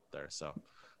out there. So,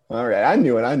 all right, I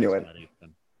knew it. I'm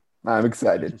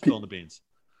excited. Spilling the beans.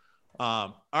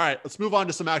 All right, let's move on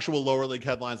to some actual lower league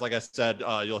headlines. Like I said,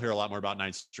 you'll hear a lot more about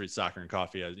 9th Street Soccer and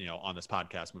Coffee, on this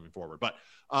podcast moving forward. But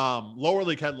lower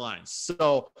league headlines.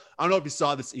 So I don't know if you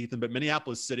saw this, Ethan, but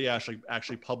Minneapolis City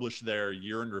actually published their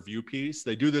year in review piece.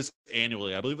 They do this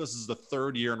annually. I believe this is the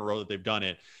 3rd year in a row that they've done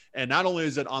it. And not only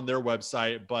is it on their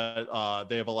website, but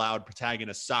they have allowed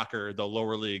Protagonist Soccer, the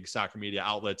lower league soccer media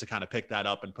outlet, to kind of pick that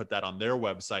up and put that on their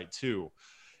website too.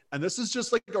 And this is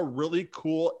just like a really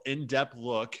cool in-depth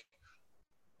look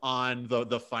on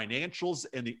the financials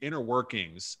and the inner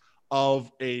workings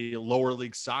of a lower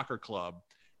league soccer club.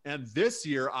 And this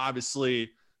year,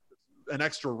 obviously, an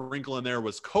extra wrinkle in there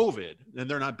was COVID, and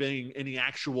there not being any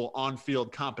actual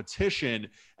on-field competition,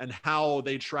 and how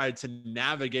they tried to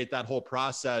navigate that whole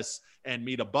process and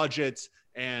meet a budget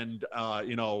and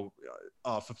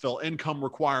fulfill income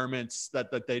requirements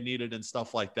that they needed and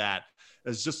stuff like that.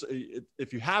 It's just,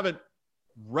 if you haven't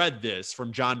read this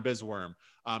from John Bisworm,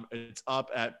 it's up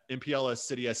at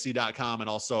mplscitysc.com and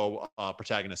also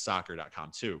protagonistsoccer.com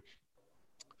too.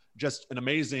 Just an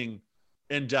amazing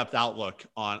in-depth outlook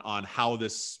on how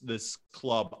this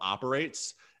club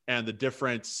operates and the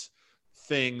different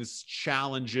things,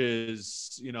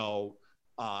 challenges,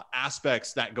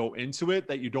 aspects that go into it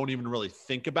that you don't even really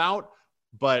think about,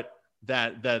 but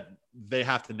that they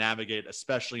have to navigate,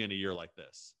 especially in a year like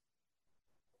this.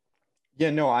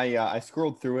 Yeah, no, I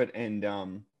scrolled through it and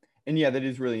yeah, that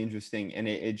is really interesting, and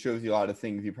it shows you a lot of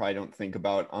things you probably don't think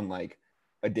about on like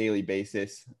a daily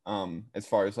basis, as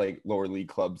far as like lower league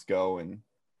clubs go,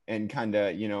 and kind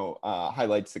of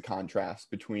highlights the contrast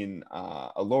between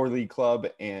a lower league club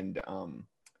and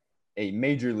a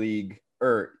major league,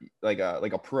 or like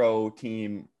a pro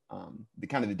team, the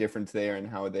kind of the difference there and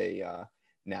how they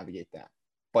navigate that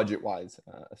budget wise,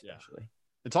 especially. Yeah.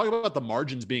 And talk about the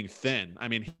margins being thin. I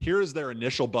mean, here's their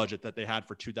initial budget that they had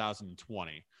for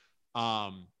 2020.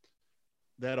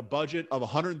 They had a budget of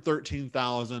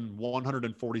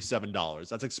 $113,147.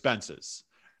 That's expenses.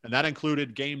 And that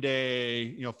included game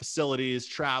day, facilities,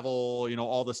 travel,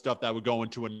 all the stuff that would go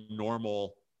into a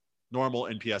normal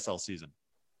NPSL season.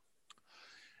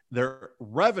 Their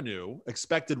revenue,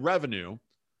 expected revenue,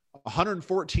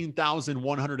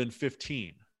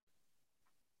 $114,115.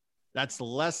 That's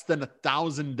less than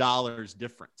 $1,000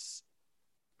 difference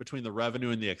between the revenue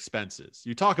and the expenses.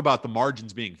 You talk about the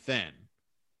margins being thin.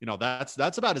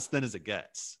 That's about as thin as it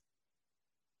gets.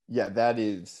 Yeah,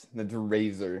 that's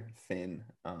razor thin.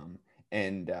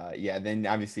 Then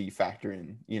obviously you factor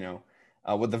in,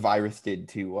 what the virus did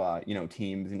to,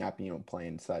 teams and not being able to play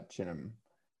and such. And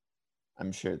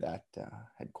I'm sure that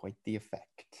had quite the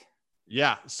effect.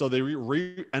 Yeah. So they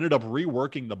ended up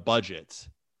reworking the budget.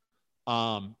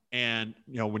 And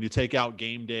when you take out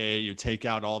game day, you take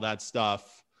out all that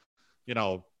stuff,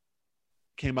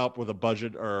 came up with a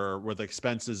budget or with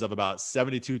expenses of about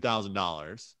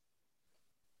 $72,000,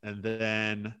 and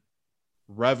then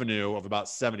revenue of about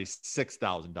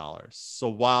 $76,000. So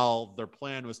while their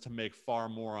plan was to make far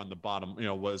more on the bottom,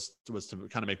 was to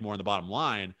kind of make more on the bottom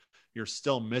line, you're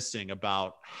still missing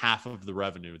about half of the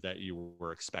revenue that you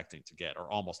were expecting to get,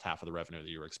 or almost half of the revenue that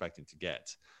you were expecting to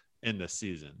get in this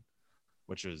season,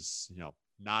 which is,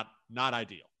 not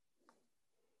ideal.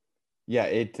 Yeah,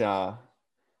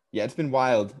 it's been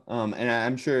wild. And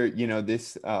I'm sure,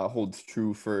 this holds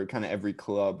true for kind of every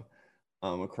club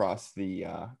across the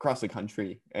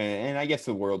country and I guess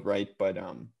the world, right? But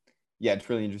yeah, it's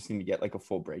really interesting to get like a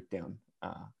full breakdown,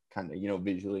 kind of,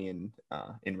 visually and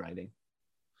in writing.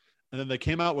 And then they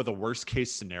came out with a worst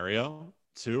case scenario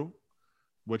too,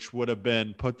 which would have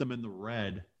been put them in the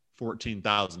red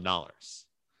 $14,000.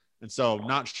 And so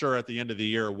not sure at the end of the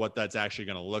year what that's actually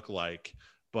going to look like,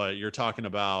 but you're talking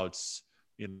about,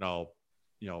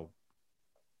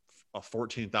 a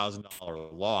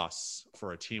 $14,000 loss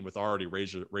for a team with already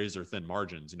razor thin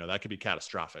margins. That could be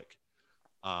catastrophic.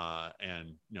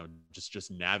 And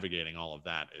just navigating all of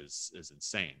that is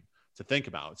insane to think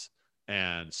about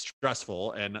and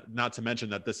stressful. And not to mention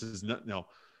that this is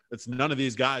it's none of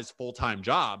these guys' full-time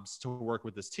jobs to work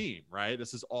with this team, right?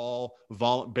 This is all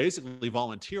basically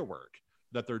volunteer work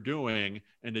that they're doing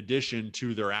in addition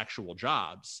to their actual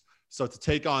jobs. So to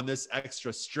take on this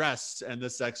extra stress and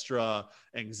this extra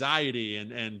anxiety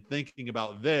and thinking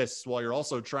about this while you're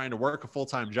also trying to work a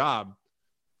full-time job,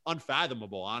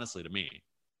 unfathomable, honestly, to me.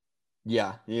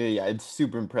 Yeah. It's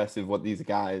super impressive what these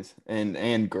guys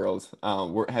and girls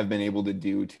have been able to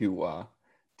do to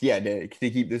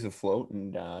keep this afloat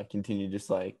and continue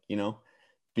just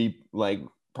be like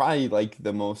probably like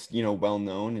the most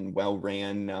well-known and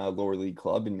well-ran lower league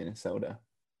club in Minnesota.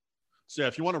 So yeah,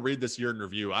 if you want to read this year in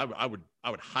review, I would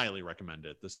highly recommend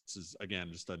it. This is, again,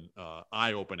 just an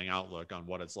eye-opening outlook on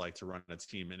what it's like to run a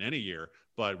team in any year.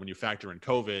 But when you factor in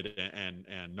COVID and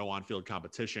no on-field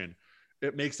competition,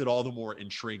 it makes it all the more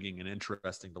intriguing and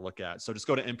interesting to look at. So just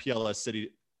go to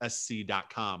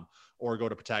mplscity.com or go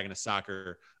to Protagonist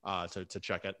Soccer to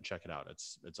check it out.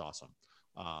 It's awesome.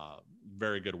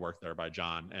 Very good work there by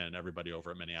John and everybody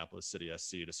over at Minneapolis City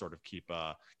SC to sort of keep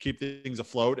things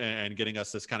afloat and getting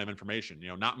us this kind of information.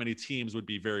 Not many teams would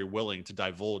be very willing to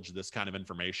divulge this kind of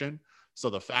information. So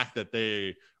the fact that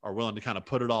they are willing to kind of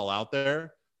put it all out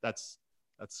there, that's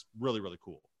really, really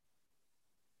cool.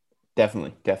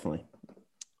 Definitely.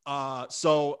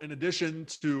 So in addition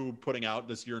to putting out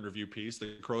this year in review piece,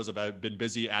 the Crows have been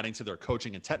busy adding to their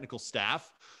coaching and technical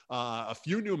staff. A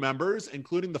few new members,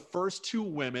 including the first 2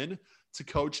 women to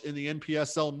coach in the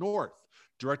NPSL North.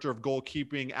 Director of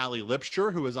goalkeeping, Allie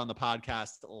Lipscher, who was on the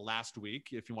podcast last week,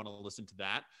 if you want to listen to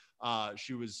that.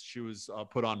 She was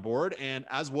put on board, and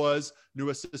as was new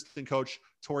assistant coach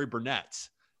Tori Burnett.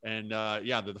 And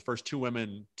they're the first 2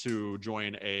 women to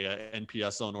join a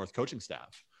NPSL North coaching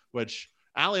staff, which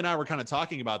Allie and I were kind of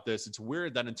talking about this. It's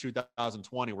weird that in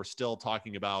 2020, we're still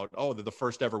talking about, they're the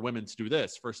first ever women to do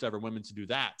this, first ever women to do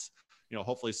that.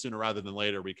 Hopefully sooner rather than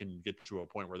later, we can get to a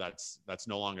point where that's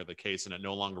no longer the case and it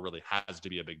no longer really has to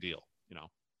be a big deal,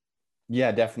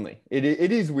 Yeah, definitely. It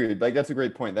is weird. Like, that's a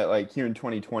great point that like here in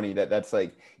 2020, that's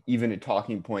like even a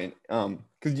talking point.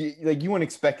 Cause you wouldn't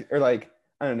expect, or like,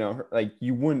 I don't know, like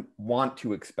you wouldn't want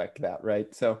to expect that.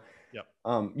 Right. So, yep.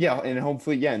 And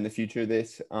hopefully, in the future,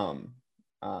 this,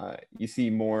 you see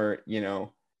more,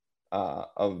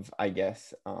 of, I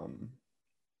guess,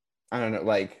 I don't know,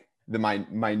 like the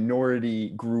minority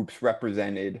groups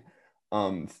represented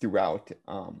throughout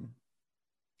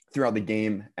the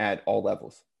game at all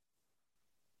levels.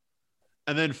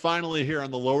 And then finally here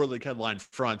on the lower league headline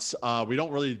fronts, we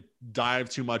don't really dive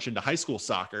too much into high school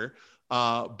soccer,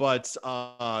 but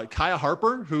Kaya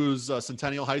Harper, who's a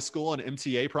Centennial High School and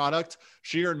MTA product,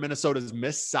 she earned Minnesota's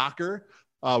Miss Soccer,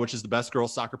 which is the best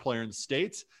girls soccer player in the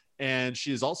state. And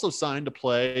she is also signed to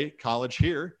play college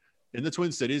here in the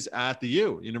Twin Cities at the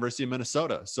University of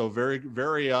Minnesota. So very,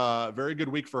 very, very good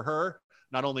week for her,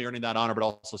 not only earning that honor, but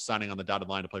also signing on the dotted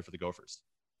line to play for the Gophers.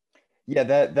 Yeah,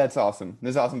 that's awesome.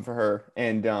 That's awesome for her.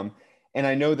 And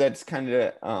I know that's kind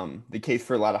of the case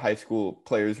for a lot of high school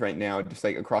players right now, just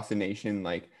like across the nation.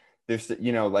 Like there's,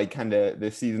 like kind of the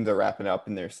seasons are wrapping up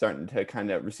and they're starting to kind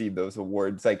of receive those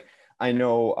awards. Like I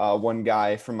know one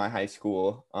guy from my high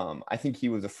school, I think he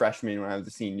was a freshman when I was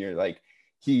a senior. Like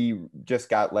he just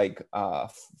got like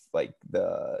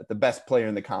the best player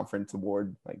in the conference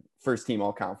award, like first team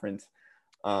all conference.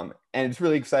 And it's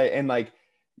really exciting. And like,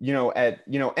 at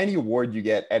any award you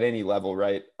get at any level,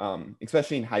 right?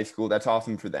 Especially in high school, that's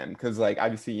awesome for them because like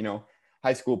obviously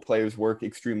high school players work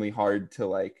extremely hard to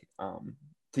like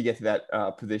to get to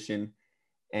that position,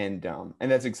 and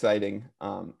that's exciting.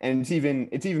 And it's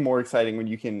even more exciting when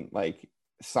you can like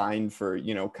sign for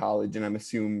college, and I'm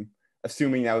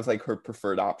assuming that was like her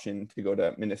preferred option to go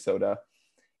to Minnesota,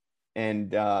 and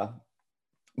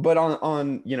but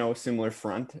on a similar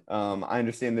front, I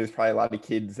understand there's probably a lot of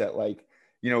kids that like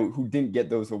who didn't get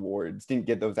those awards, didn't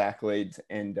get those accolades,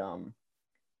 and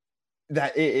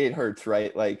that it hurts,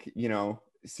 right? Like,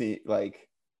 see, like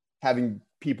having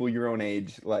people your own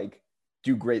age, like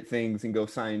do great things and go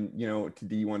sign, to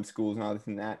D1 schools and all this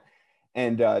and that.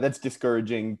 And that's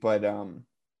discouraging, but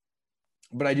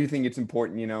I do think it's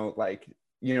important, like,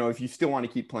 if you still want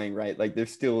to keep playing, right? Like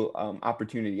there's still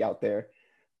opportunity out there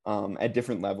at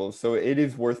different levels. So it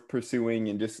is worth pursuing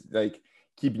and just like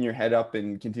keeping your head up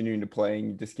and continuing to play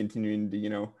and just continuing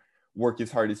to, work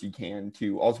as hard as you can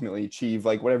to ultimately achieve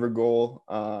like whatever goal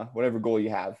you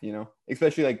have,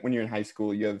 especially like when you're in high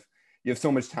school, you have so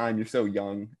much time, you're so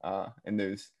young, and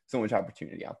there's so much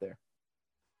opportunity out there.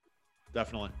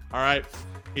 Definitely. All right,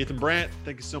 Ethan Brandt,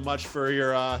 thank you so much for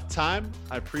your time.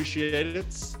 I appreciate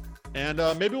it. And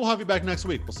maybe we'll have you back next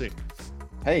week. We'll see.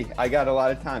 Hey, I got a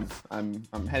lot of time.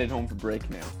 I'm headed home for break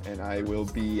now, and I will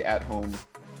be at home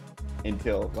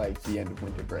until like the end of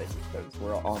winter break because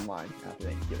we're online after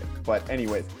Thanksgiving. But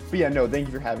anyways, thank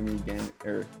you for having me again,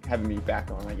 or having me back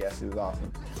on, I guess. It was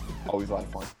awesome. Always a lot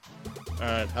of fun. All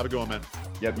right, have a good one, man.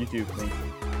 Yep, you too.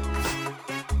 Thanks.